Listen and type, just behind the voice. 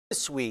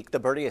This week, the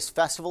Birdiest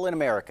Festival in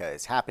America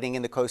is happening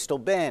in the Coastal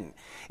Bend.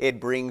 It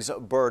brings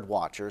bird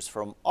watchers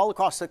from all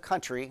across the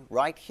country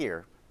right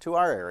here to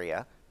our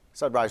area.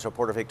 Sunrise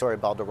reporter Victoria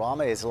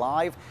Balderrama is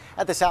live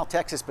at the South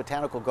Texas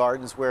Botanical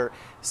Gardens, where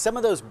some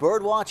of those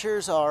bird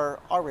watchers are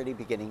already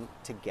beginning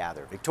to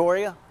gather.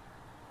 Victoria?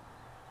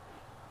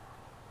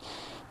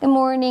 Good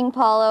morning,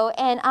 Paulo,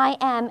 and I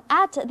am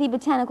at the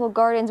Botanical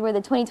Gardens where the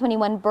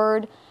 2021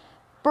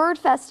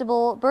 Birdiest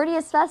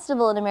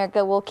Festival in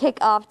America will kick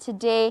off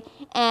today.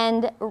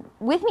 And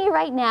with me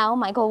right now,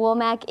 Michael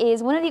Womack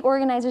is one of the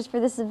organizers for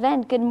this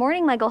event. Good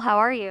morning, Michael. How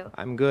are you?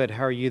 I'm good.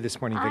 How are you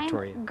this morning,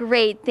 Victoria? I'm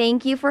great.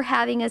 Thank you for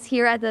having us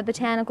here at the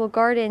Botanical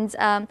Gardens.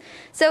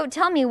 So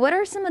tell me, what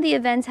are some of the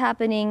events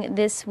happening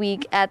this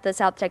week at the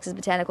South Texas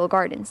Botanical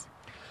Gardens?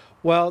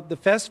 Well, the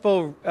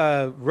festival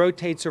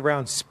rotates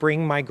around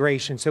spring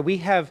migration. So we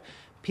have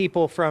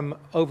people from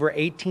over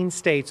 18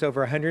 states,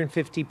 over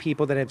 150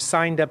 people that have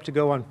signed up to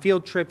go on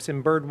field trips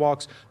and bird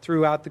walks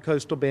throughout the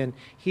Coastal Bend.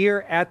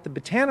 Here at the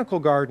Botanical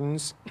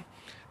Gardens,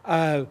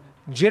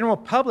 general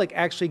public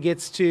actually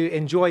gets to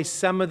enjoy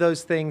some of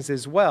those things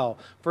as well.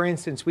 For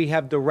instance, we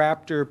have the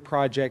Raptor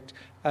Project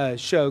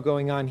show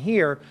going on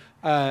here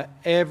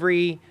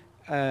every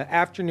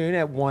afternoon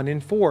at 1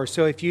 and 4.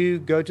 So if you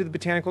go to the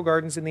Botanical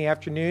Gardens in the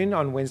afternoon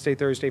on Wednesday,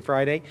 Thursday,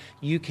 Friday,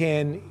 you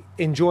can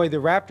enjoy the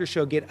Raptor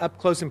show, get up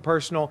close and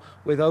personal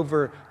with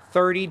over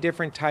 30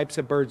 different types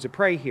of birds of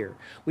prey here.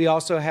 We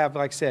also have,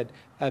 like I said,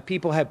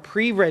 people have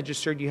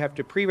pre-registered. You have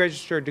to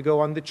pre-register to go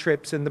on the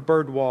trips and the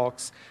bird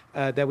walks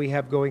that we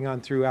have going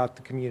on throughout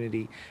the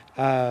community.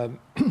 And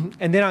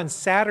then on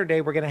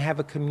Saturday, we're going to have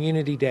a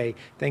community day,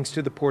 thanks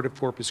to the Port of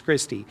Corpus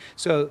Christi.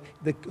 So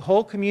the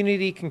whole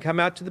community can come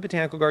out to the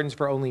Botanical Gardens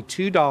for only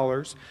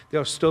 $2.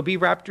 There'll still be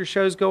Raptor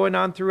shows going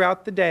on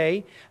throughout the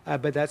day,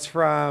 but that's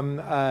from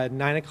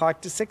 9 o'clock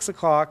to 6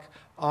 o'clock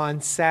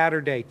on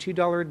Saturday.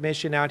 $2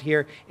 admission out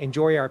here.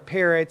 Enjoy our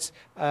parrots,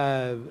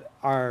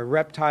 our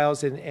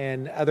reptiles,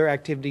 and other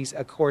activities,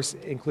 of course,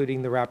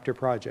 including the Raptor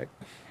Project.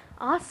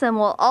 Awesome.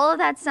 Well, all of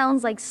that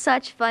sounds like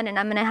such fun, and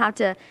I'm going to have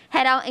to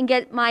head out and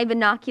get my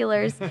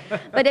binoculars.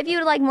 But if you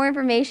would like more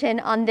information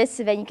on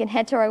this event, you can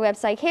head to our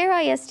website,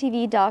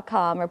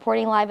 kristv.com.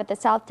 Reporting live at the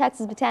South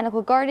Texas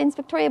Botanical Gardens,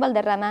 Victoria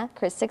Balderrama,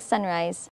 Chris 6 Sunrise.